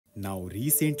Now,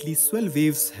 recently, swell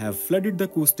waves have flooded the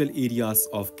coastal areas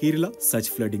of Kerala. Such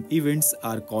flooding events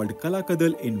are called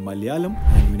Kallakkadal in Malayalam,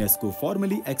 and UNESCO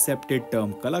formally accepted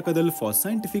term Kallakkadal for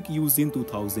scientific use in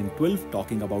 2012.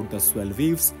 Talking about the swell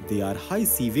waves, they are high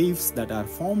sea waves that are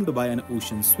formed by an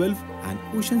ocean swell, and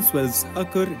ocean swells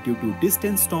occur due to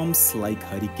distant storms like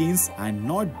hurricanes and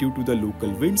not due to the local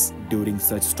winds. During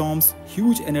such storms,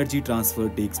 huge energy transfer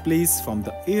takes place from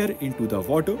the air into the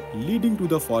water, leading to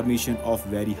the formation of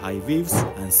very high waves,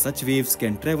 and such waves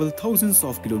can travel thousands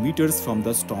of kilometers from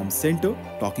the storm center.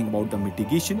 Talking about the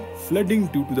mitigation, flooding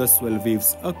due to the swell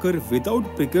waves occur without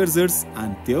precursors,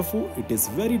 and therefore it is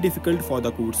very difficult for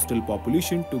the coastal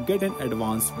population to get an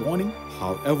advance warning.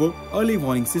 However, early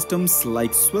warning systems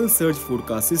like Swell Surge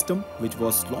Forecast System, which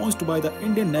was launched by the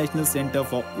Indian National Center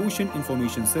for Ocean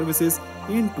Information Services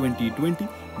in 2020,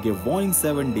 give warning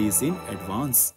 7 days in advance.